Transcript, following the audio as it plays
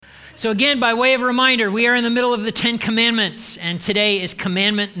So again, by way of a reminder, we are in the middle of the 10 Commandments, and today is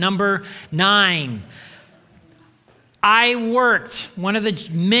commandment number 9. I worked, one of the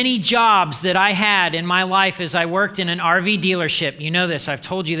many jobs that I had in my life is I worked in an RV dealership. You know this, I've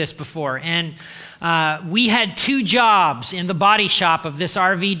told you this before. And we had 2 jobs in the body shop of this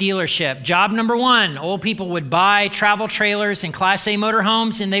RV dealership. Job number 1, old people would buy travel trailers and Class A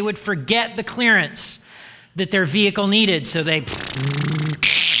motorhomes, and they would forget the clearance that their vehicle needed. So they...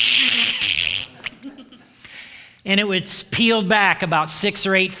 and it was peeled back about 6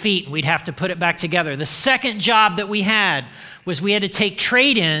 or 8 feet, and we'd have to put it back together. The second job that we had was we had to take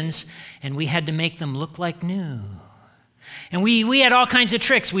trade-ins, and we had to make them look like new. And we had all kinds of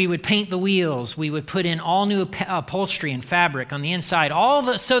tricks. We would paint the wheels. We would put in all new upholstery and fabric on the inside,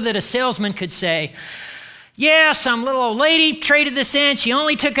 so that a salesman could say, yeah, some little old lady traded this in. She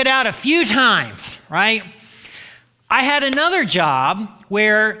only took it out a few times, right? I had another job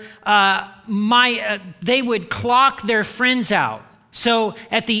where they would clock their friends out. So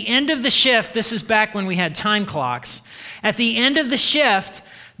at the end of the shift, this is back when we had time clocks. At the end of the shift,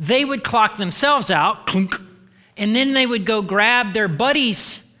 they would clock themselves out, clunk, and then they would go grab their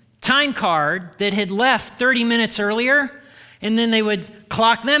buddy's time card that had left 30 minutes earlier, and then they would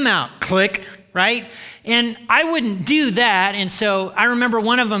clock them out, click, right? And I wouldn't do that, and so I remember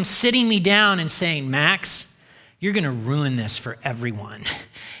one of them sitting me down and saying, Max, you're going to ruin this for everyone.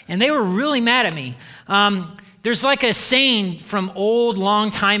 And they were really mad at me. There's like a saying from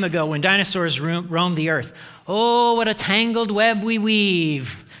long time ago when dinosaurs roamed the earth. Oh, what a tangled web we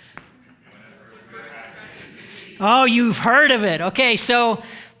weave. Oh, you've heard of it. Okay, so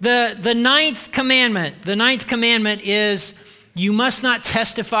the ninth commandment is you must not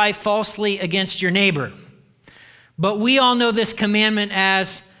testify falsely against your neighbor. But we all know this commandment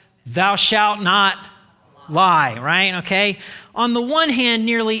as thou shalt not lie, right? Okay. On the one hand,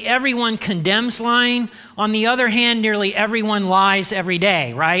 nearly everyone condemns lying. On the other hand, nearly everyone lies every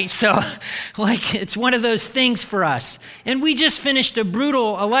day, right? So, it's one of those things for us. And we just finished a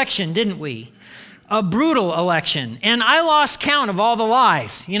brutal election, didn't we? A brutal election. And I lost count of all the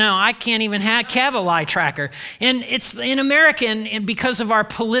lies. I can't even have a lie tracker. And it's in America, and because of our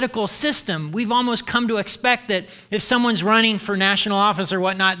political system, we've almost come to expect that if someone's running for national office or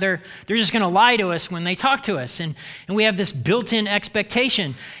whatnot, they're just going to lie to us when they talk to us. And we have this built-in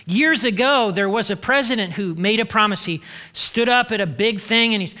expectation. Years ago, there was a president who made a promise. He stood up at a big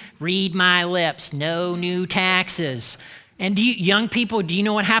thing and he's, read my lips, no new taxes. And young people, do you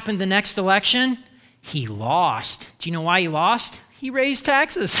know what happened the next election? He lost. Do you know why he lost? He raised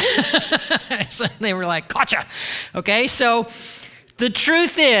taxes. So they were like, gotcha. Okay, so the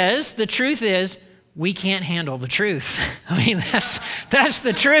truth is, we can't handle the truth. I mean, that's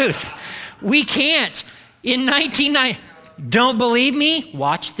the truth. We can't. In 1990, don't believe me?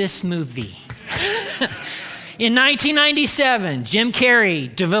 Watch this movie. In 1997, Jim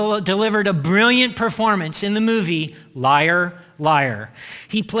Carrey delivered a brilliant performance in the movie Liar, Liar.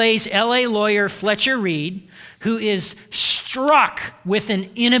 He plays LA lawyer Fletcher Reed, who is struck with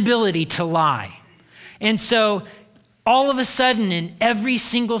an inability to lie. And so all of a sudden, in every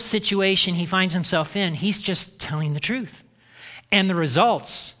single situation he finds himself in, he's just telling the truth. And the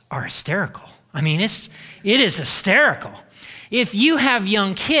results are hysterical. I mean, it is hysterical. If you have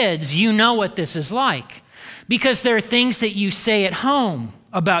young kids, you know what this is like. Because there are things that you say at home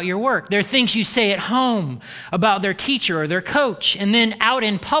about your work. There are things you say at home about their teacher or their coach. And then out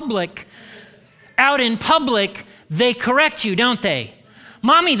in public, they correct you, don't they?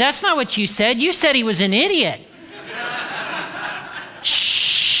 Mommy, that's not what you said. You said he was an idiot.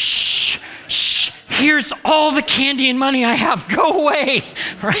 Shh, shh. Here's all the candy and money I have. Go away,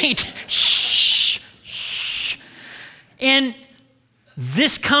 right? Shh, shh. And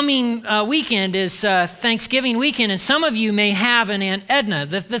this coming weekend is Thanksgiving weekend, and some of you may have an Aunt Edna.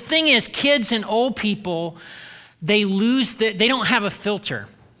 The thing is, kids and old people, they don't have a filter.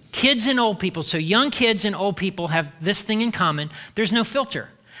 Kids and old people, so young kids and old people have this thing in common. There's no filter.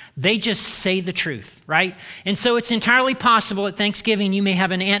 They just say the truth, right? And so it's entirely possible at Thanksgiving you may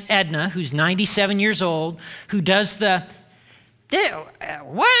have an Aunt Edna who's 97 years old, who does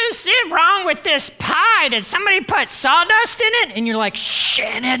what is it wrong with this pie? Did somebody put sawdust in it? And you're like, shh,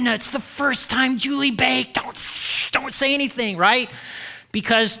 Aunt Edna, it's the first time Julie baked. Don't say anything, right?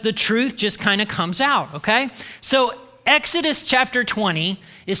 Because the truth just kind of comes out, okay? So Exodus chapter 20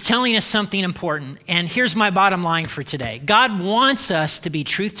 is telling us something important. And here's my bottom line for today. God wants us to be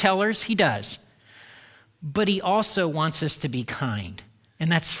truth tellers. He does. But he also wants us to be kind. And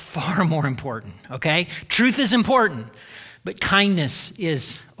that's far more important, okay? Truth is important. But kindness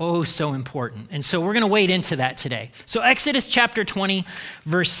is oh so important. And so we're going to wade into that today. So Exodus chapter 20,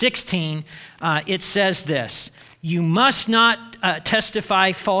 verse 16, it says this: you must not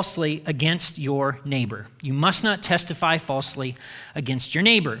testify falsely against your neighbor. You must not testify falsely against your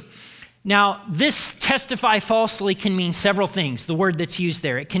neighbor. Now, this testify falsely can mean several things, the word that's used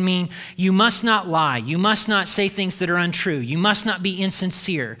there. It can mean you must not lie. You must not say things that are untrue. You must not be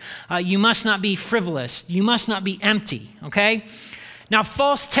insincere. You must not be frivolous. You must not be empty, okay? Now,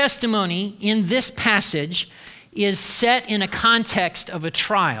 false testimony in this passage is set in a context of a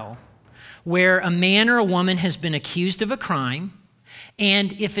trial where a man or a woman has been accused of a crime,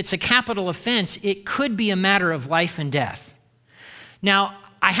 and if it's a capital offense, it could be a matter of life and death. Now,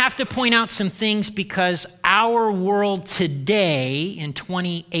 I have to point out some things because our world today in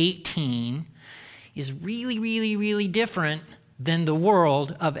 2018 is really, really, really different than the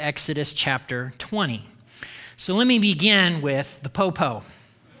world of Exodus chapter 20. So let me begin with the popo.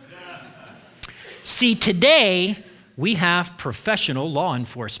 See, today we have professional law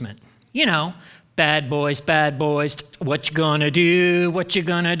enforcement. You know, bad boys, what you gonna do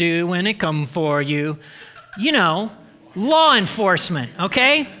when it come for you? You know, law enforcement,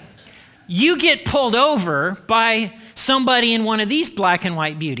 okay? You get pulled over by somebody in one of these black and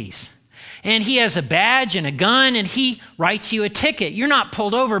white beauties, and he has a badge and a gun, and he writes you a ticket. You're not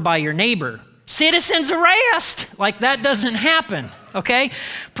pulled over by your neighbor. Citizen's arrest! Like, that doesn't happen, okay?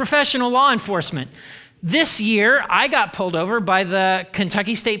 Professional law enforcement. This year, I got pulled over by the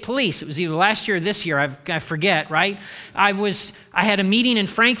Kentucky State Police. It was either last year or this year, I forget, right? I had a meeting in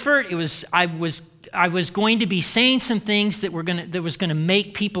Frankfurt. I was going to be saying some things that was going to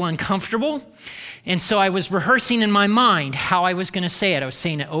make people uncomfortable. And so I was rehearsing in my mind how I was going to say it. I was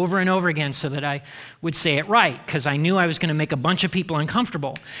saying it over and over again so that I would say it right, because I knew I was going to make a bunch of people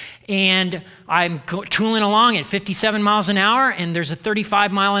uncomfortable. And I'm tooling along at 57 miles an hour, and there's a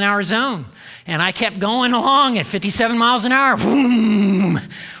 35 mile an hour zone. And I kept going along at 57 miles an hour. Boom!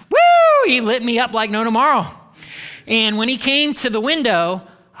 Woo! He lit me up like no tomorrow. And when he came to the window,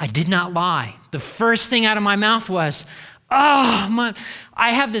 I did not lie. The first thing out of my mouth was, I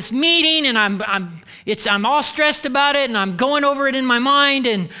have this meeting and I'm all stressed about it and I'm going over it in my mind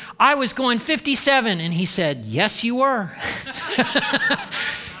and I was going 57. And he said, yes, you were.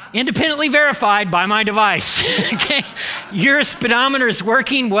 Independently verified by my device. Okay? Your speedometer is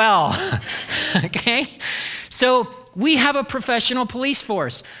working well. Okay? So we have a professional police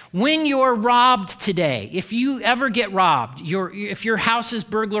force. When you're robbed today, if you ever get robbed, if your house is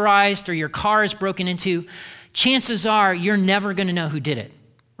burglarized or your car is broken into, chances are you're never going to know who did it,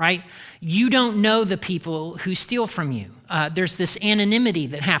 right? You don't know the people who steal from you. There's this anonymity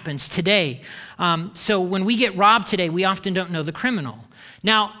that happens today. So when we get robbed today, we often don't know the criminal.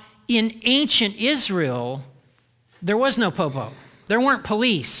 Now, in ancient Israel, there was no popo. There weren't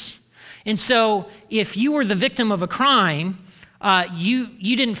police. And so if you were the victim of a crime,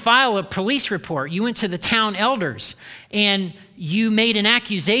 you didn't file a police report. You went to the town elders and you made an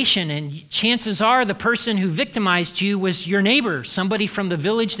accusation, and chances are the person who victimized you was your neighbor, somebody from the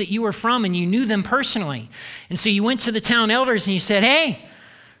village that you were from, and you knew them personally. And so you went to the town elders and you said, hey,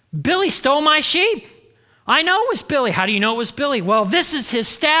 Billy stole my sheep. I know it was Billy. How do you know it was Billy? Well, this is his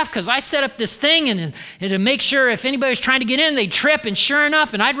staff because I set up this thing and to make sure if anybody was trying to get in, they'd trip, and sure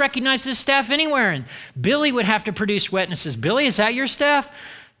enough, and I'd recognize this staff anywhere. And Billy would have to produce witnesses. Billy, is that your staff?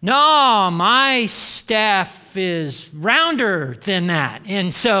 No, my staff is rounder than that.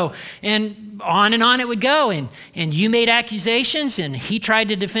 And so, and on it would go. And you made accusations and he tried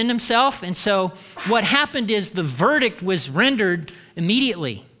to defend himself. And so what happened is the verdict was rendered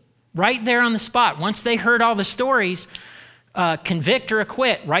immediately. Right there on the spot. Once they heard all the stories, convict or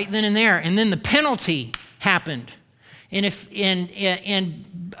acquit right then and there. And then the penalty happened. And the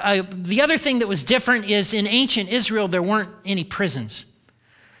other thing that was different is in ancient Israel, there weren't any prisons.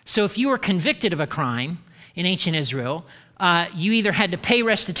 So if you were convicted of a crime in ancient Israel, you either had to pay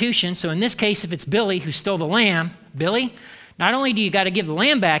restitution. So in this case, if it's Billy who stole the lamb, Billy, not only do you got to give the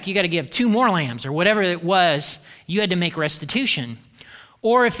lamb back, you got to give 2 more lambs or whatever it was, you had to make restitution.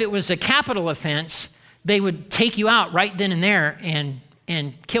 Or if it was a capital offense, they would take you out right then and there and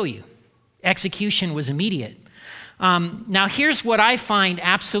kill you. Execution was immediate. Now, here's what I find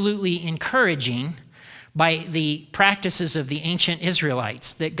absolutely encouraging by the practices of the ancient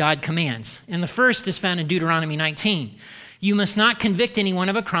Israelites that God commands. And the first is found in Deuteronomy 19. You must not convict anyone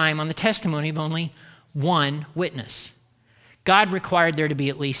of a crime on the testimony of only one witness. God required there to be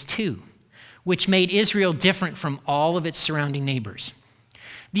at least 2, which made Israel different from all of its surrounding neighbors.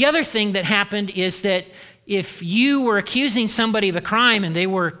 The other thing that happened is that if you were accusing somebody of a crime and they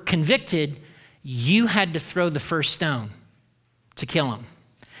were convicted, you had to throw the first stone. to kill him.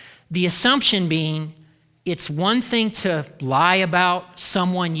 The assumption being, it's one thing to lie about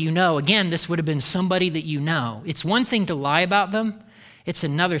someone you know. Again, this would have been somebody that you know. It's one thing to lie about them. It's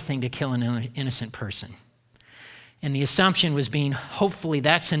another thing to kill an innocent person. And the assumption was being, hopefully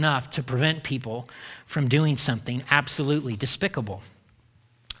that's enough to prevent people from doing something absolutely despicable.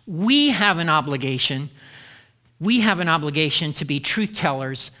 We have an obligation to be truth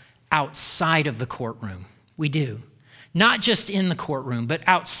tellers outside of the courtroom. We do. Not just in the courtroom, but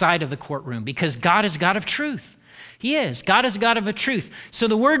outside of the courtroom, because God is God of truth. He is. God is God of a truth. So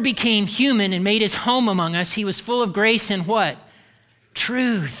the Word became human and made his home among us. He was full of grace and what?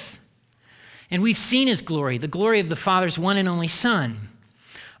 Truth. And we've seen his glory, the glory of the Father's one and only Son.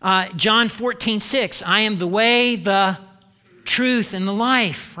 John 14:6, I am the way, the truth, and the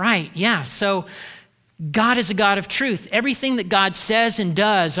life. Right, yeah. So God is a God of truth. Everything that God says and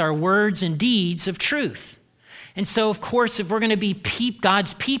does are words and deeds of truth. And so, of course, if we're going to be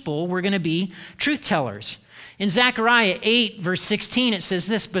God's people, we're going to be truth tellers. In Zechariah 8, verse 16, it says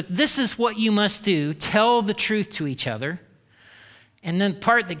this, but this is what you must do, tell the truth to each other. And then the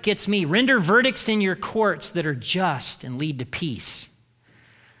part that gets me, render verdicts in your courts that are just and lead to peace.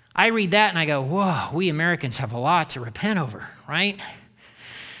 I read that and I go, whoa, we Americans have a lot to repent over, right?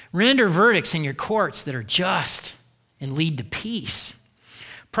 Render verdicts in your courts that are just and lead to peace.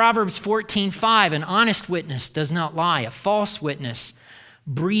 Proverbs 14:5, an honest witness does not lie. A false witness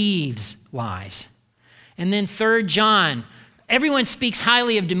breathes lies. And then 3 John, everyone speaks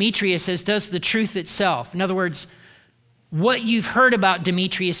highly of Demetrius as does the truth itself. In other words, what you've heard about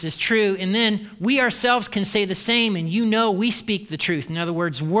Demetrius is true, and then we ourselves can say the same, and you know we speak the truth. In other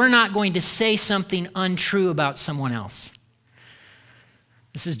words, we're not going to say something untrue about someone else.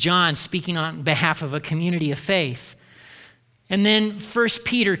 This is John speaking on behalf of a community of faith. And then 1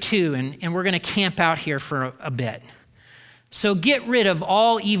 Peter 2, and we're going to camp out here for a bit. So get rid of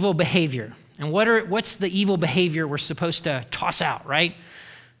all evil behavior. And what's the evil behavior we're supposed to toss out, right?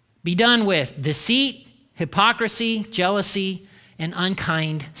 Be done with deceit, hypocrisy, jealousy, and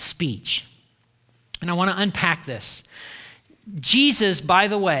unkind speech. And I want to unpack this. Jesus, by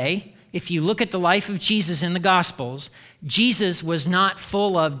the way, if you look at the life of Jesus in the Gospels, Jesus was not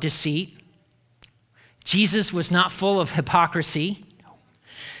full of deceit. Jesus was not full of hypocrisy.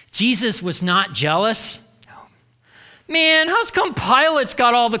 Jesus was not jealous. Man, how's come Pilate's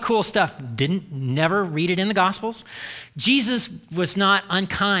got all the cool stuff? Never read it in the Gospels. Jesus was not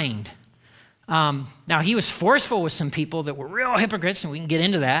unkind. Now, he was forceful with some people that were real hypocrites, and we can get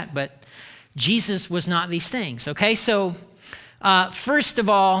into that, but Jesus was not these things, okay? So, first of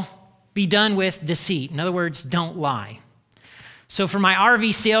all, be done with deceit. In other words, don't lie. So for my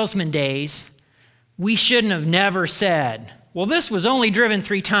RV salesman days, we shouldn't have never said, well, this was only driven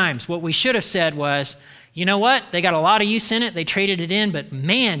 3 times. What we should have said was, you know what? They got a lot of use in it. They traded it in, but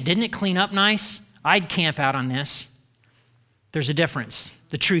man, didn't it clean up nice? I'd camp out on this. There's a difference.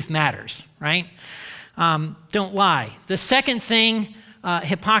 The truth matters, right? Don't lie. The second thing,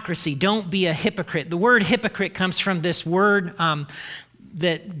 hypocrisy. Don't be a hypocrite. The word hypocrite comes from this word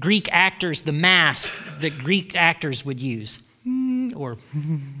that Greek actors, the mask that Greek actors would use. Or,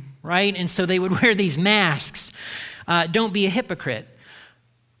 right? And so they would wear these masks. Don't be a hypocrite.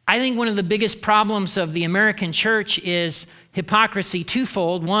 I think one of the biggest problems of the American church is hypocrisy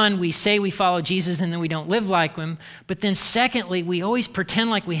twofold. One, we say we follow Jesus and then we don't live like him. But then secondly, we always pretend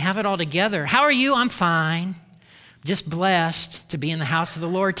like we have it all together. How are you? I'm fine. Just blessed to be in the house of the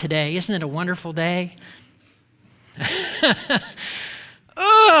Lord today. Isn't it a wonderful day?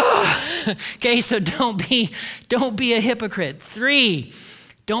 Okay, so don't be a hypocrite. 3,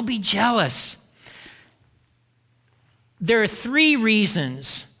 don't be jealous. There are 3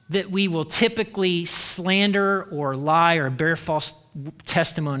 reasons that we will typically slander or lie or bear false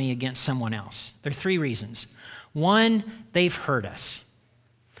testimony against someone else. There are 3 reasons. 1, they've hurt us.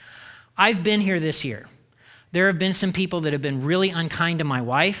 I've been here this year. There have been some people that have been really unkind to my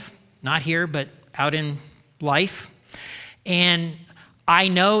wife, not here, but out in life. And I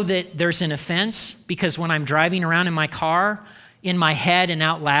know that there's an offense because when I'm driving around in my car, in my head and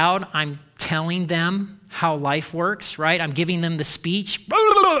out loud, I'm telling them how life works, right? I'm giving them the speech.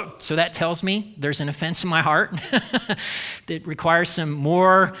 So that tells me there's an offense in my heart that requires some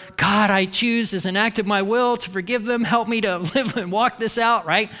more, God, I choose as an act of my will to forgive them. Help me to live and walk this out,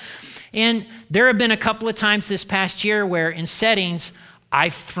 right? And there have been a couple of times this past year where in settings,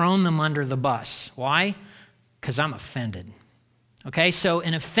 I've thrown them under the bus. Why? Because I'm offended. Okay, so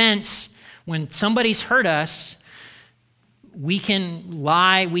an offense, when somebody's hurt us, we can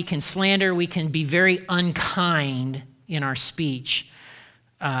lie, we can slander, we can be very unkind in our speech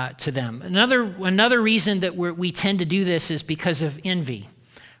to them. Another reason that we tend to do this is because of envy,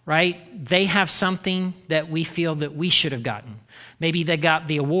 right? They have something that we feel that we should have gotten. Maybe they got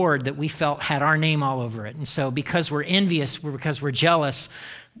the award that we felt had our name all over it. And so because we're envious, because we're jealous,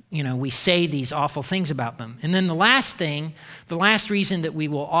 we say these awful things about them. And then the last reason that we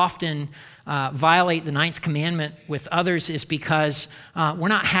will often violate the ninth commandment with others is because we're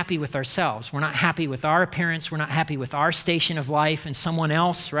not happy with ourselves. We're not happy with our appearance. We're not happy with our station of life and someone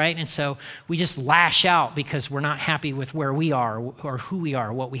else, right? And so we just lash out because we're not happy with where we are or who we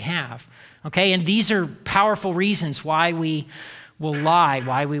are, what we have, okay? And these are powerful reasons why we will lie,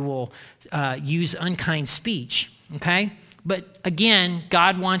 why we will use unkind speech, okay? But again,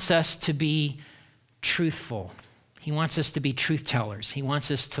 God wants us to be truthful. He wants us to be truth tellers. He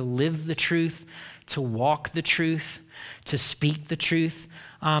wants us to live the truth, to walk the truth, to speak the truth,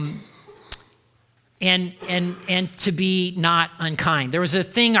 and to be not unkind. There was a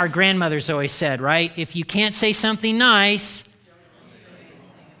thing our grandmothers always said, right? If you can't say something nice,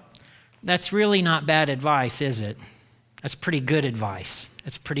 that's really not bad advice, is it? That's pretty good advice.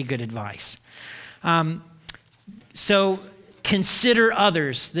 That's pretty good advice. So consider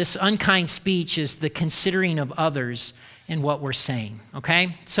others. This unkind speech is the considering of others in what we're saying,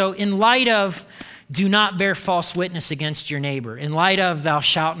 okay? So in light of do not bear false witness against your neighbor, in light of thou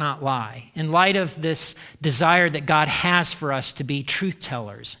shalt not lie, in light of this desire that God has for us to be truth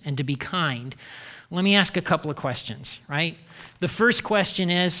tellers and to be kind, let me ask a couple of questions, right? The first question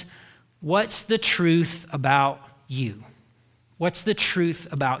is, what's the truth about you? What's the truth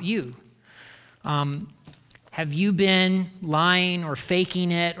about you? Have you been lying or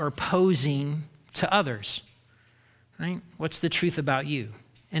faking it or posing to others? Right? What's the truth about you?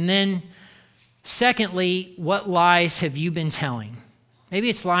 And then, secondly, what lies have you been telling? Maybe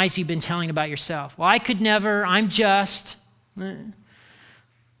it's lies you've been telling about yourself. Well, I could never, I'm just.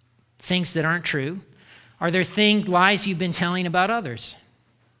 Things that aren't true. Are there lies you've been telling about others?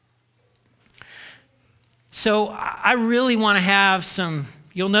 So I really want to have some.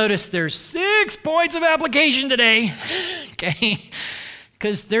 You'll notice there's 6 points of application today, okay?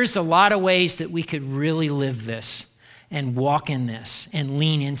 Because there's a lot of ways that we could really live this and walk in this and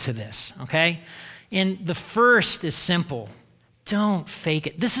lean into this, okay? And the first is simple. Don't fake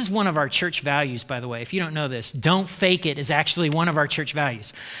it. This is one of our church values, by the way. If you don't know this, don't fake it is actually one of our church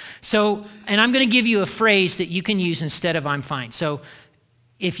values. So, and I'm going to give you a phrase that you can use instead of I'm fine. So,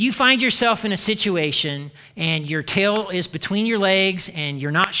 if you find yourself in a situation and your tail is between your legs and you're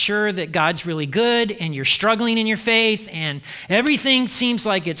not sure that God's really good and you're struggling in your faith and everything seems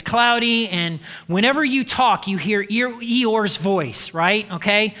like it's cloudy and whenever you talk, you hear Eeyore's voice, right?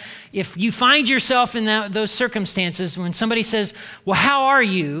 Okay? If you find yourself in those circumstances, when somebody says, well, how are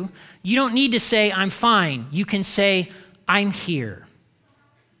you? You don't need to say, I'm fine. You can say, I'm here.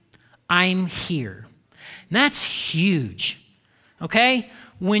 I'm here. And that's huge, okay?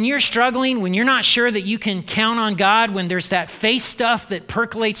 When you're struggling, when you're not sure that you can count on God, when there's that faith stuff that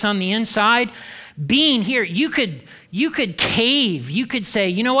percolates on the inside, being here, you could cave. You could say,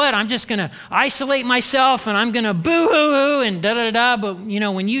 you know what, I'm just going to isolate myself and I'm going to boo-hoo-hoo and da-da-da-da. But,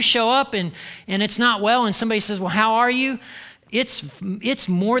 when you show up and it's not well and somebody says, well, how are you? It's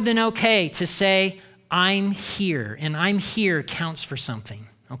more than okay to say, I'm here. And I'm here counts for something,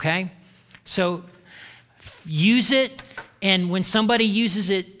 okay? So use it. And when somebody uses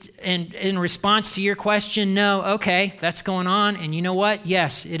it and in response to your question, no, okay, that's going on. And you know what?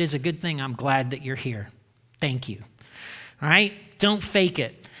 Yes, it is a good thing. I'm glad that you're here. Thank you. All right? Don't fake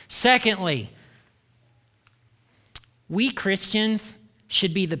it. Secondly, we Christians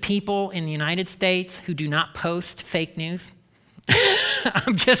should be the people in the United States who do not post fake news.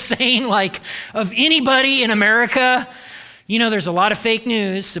 I'm just saying, of anybody in America, there's a lot of fake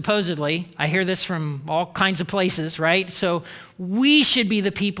news, supposedly. I hear this from all kinds of places, right? So we should be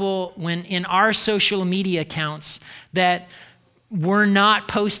the people when in our social media accounts that we're not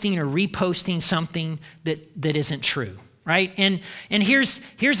posting or reposting something that isn't true, right? And here's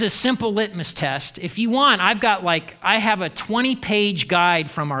a simple litmus test. If you want, I have a 20-page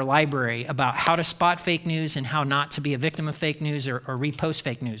guide from our library about how to spot fake news and how not to be a victim of fake news or repost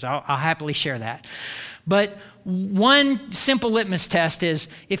fake news. I'll happily share that. But one simple litmus test is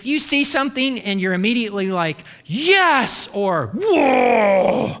if you see something and you're immediately like, yes, or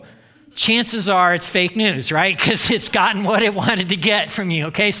whoa, chances are it's fake news, right? Because it's gotten what it wanted to get from you,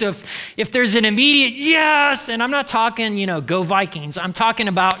 okay? So if there's an immediate yes, and I'm not talking, go Vikings. I'm talking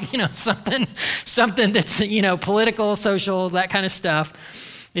about, something that's, political, social, that kind of stuff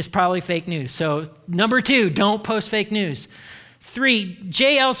is probably fake news. So number 2, don't post fake news. 3,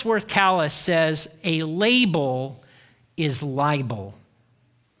 J. Ellsworth Kallis says, a label is libel.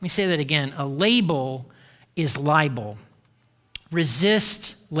 Let me say that again. A label is libel.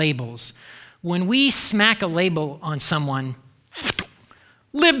 Resist labels. When we smack a label on someone,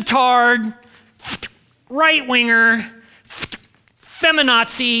 libtard, right-winger,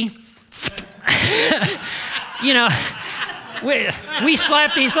 feminazi, we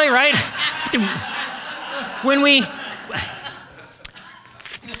slap these labels, right?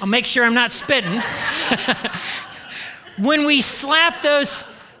 I'll make sure I'm not spitting. When we slap those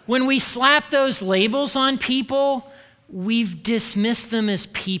labels on people, we've dismissed them as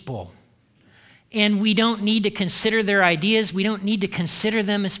people. And we don't need to consider their ideas. We don't need to consider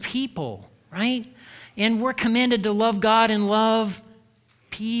them as people, right? And we're commanded to love God and love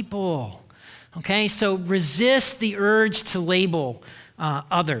people. Okay, so resist the urge to label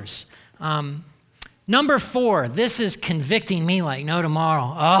others. Number 4, this is convicting me like no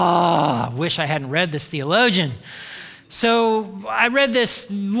tomorrow. I wish I hadn't read this theologian. So I read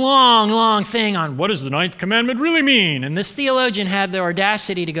this long thing on what does the 9th commandment really mean? And this theologian had the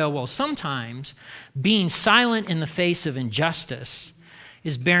audacity to go, well, sometimes being silent in the face of injustice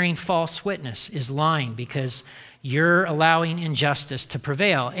is bearing false witness, is lying, because you're allowing injustice to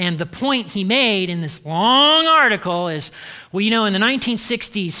prevail. And the point he made in this long article is, well, in the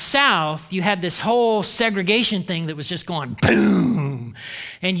 1960s South, you had this whole segregation thing that was just going boom.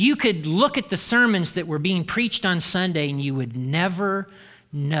 And you could look at the sermons that were being preached on Sunday and you would never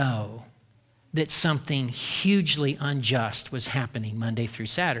know that something hugely unjust was happening Monday through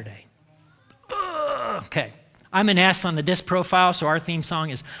Saturday. Okay. I'm an S on the disc profile, so our theme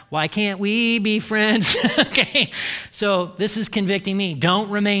song is, Why Can't We Be Friends? Okay, so this is convicting me. Don't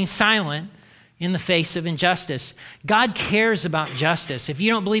remain silent in the face of injustice. God cares about justice. If you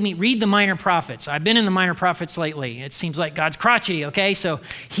don't believe me, read the Minor Prophets. I've been in the Minor Prophets lately. It seems like God's crotchety, okay? So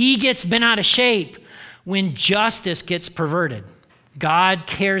he gets bent out of shape when justice gets perverted. God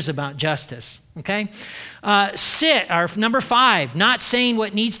cares about justice, okay? Number 5, not saying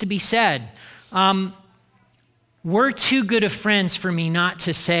what needs to be said. We're too good of friends for me not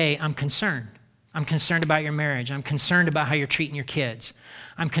to say, I'm concerned. I'm concerned about your marriage. I'm concerned about how you're treating your kids.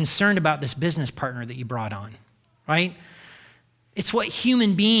 I'm concerned about this business partner that you brought on, right? It's what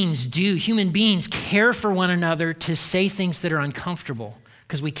human beings do. Human beings care for one another to say things that are uncomfortable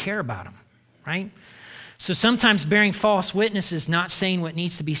because we care about them, right? So sometimes bearing false witness is not saying what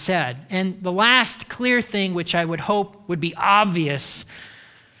needs to be said. And the last clear thing, which I would hope would be obvious,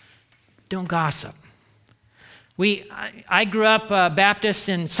 don't gossip. I grew up Baptist,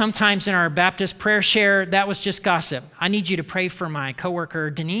 and sometimes in our Baptist prayer share, that was just gossip. I need you to pray for my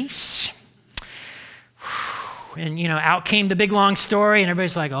coworker, Denise. And, out came the big, long story, and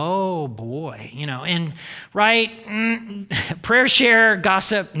everybody's like, oh, boy, and right, prayer share,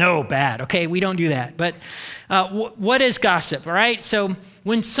 gossip, no, bad. Okay, we don't do that. But what is gossip, all right? So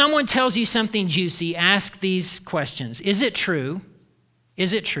when someone tells you something juicy, ask these questions. Is it true?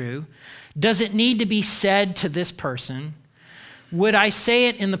 Is it true? Does it need to be said to this person? Would I say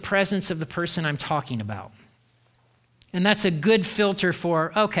it in the presence of the person I'm talking about? And that's a good filter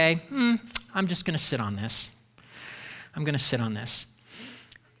for, okay, I'm just going to sit on this. I'm going to sit on this.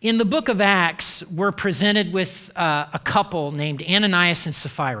 In the book of Acts, we're presented with a couple named Ananias and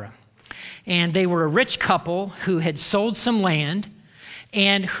Sapphira. And they were a rich couple who had sold some land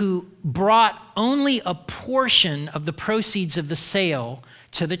and who brought only a portion of the proceeds of the sale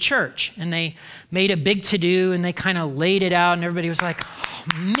to the church. And they made a big to-do and they kind of laid it out and everybody was like, oh,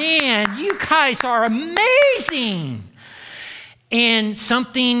 man, you guys are amazing. And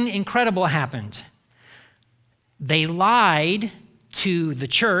something incredible happened. They lied to the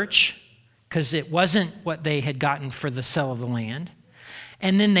church because it wasn't what they had gotten for the sale of the land.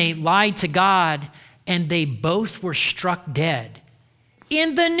 And then they lied to God and they both were struck dead.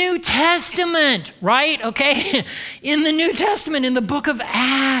 In the New Testament, right? Okay? In the New Testament, in the book of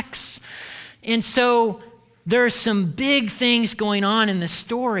Acts. And so there's some big things going on in this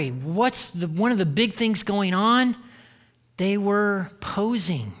story. What's one of the big things going on? They were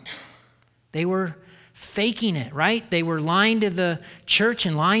posing. They were faking it, right? They were lying to the church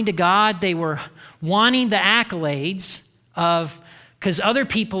and lying to God. They were wanting the accolades of, because other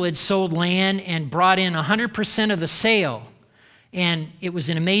people had sold land and brought in 100% of the sale. And it was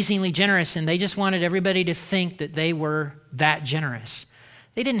an amazingly generous, and they just wanted everybody to think that they were that generous.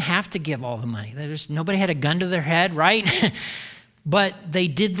 They didn't have to give all the money. Nobody had a gun to their head, right? But they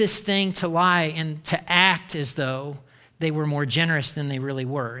did this thing to lie and to act as though they were more generous than they really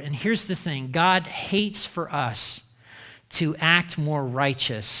were. And here's the thing. God hates for us to act more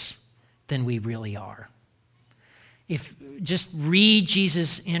righteous than we really are. Just read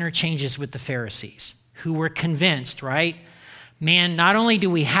Jesus' interchanges with the Pharisees, who were convinced, right? man, not only do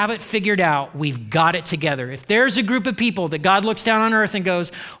we have it figured out, we've got it together. If there's a group of people that God looks down on earth and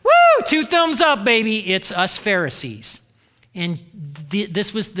goes, woo, 2 thumbs up, baby, it's us Pharisees. And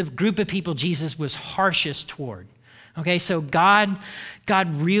this was the group of people Jesus was harshest toward. Okay, so God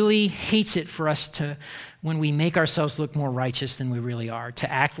really hates it for us to, when we make ourselves look more righteous than we really are,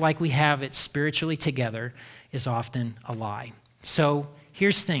 to act like we have it spiritually together is often a lie. So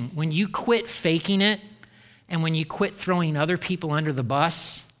here's the thing. When you quit faking it and when you quit throwing other people under the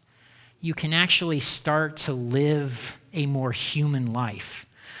bus, you can actually start to live a more human life.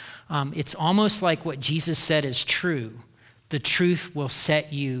 It's almost like what Jesus said is true. The truth will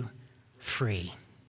set you free.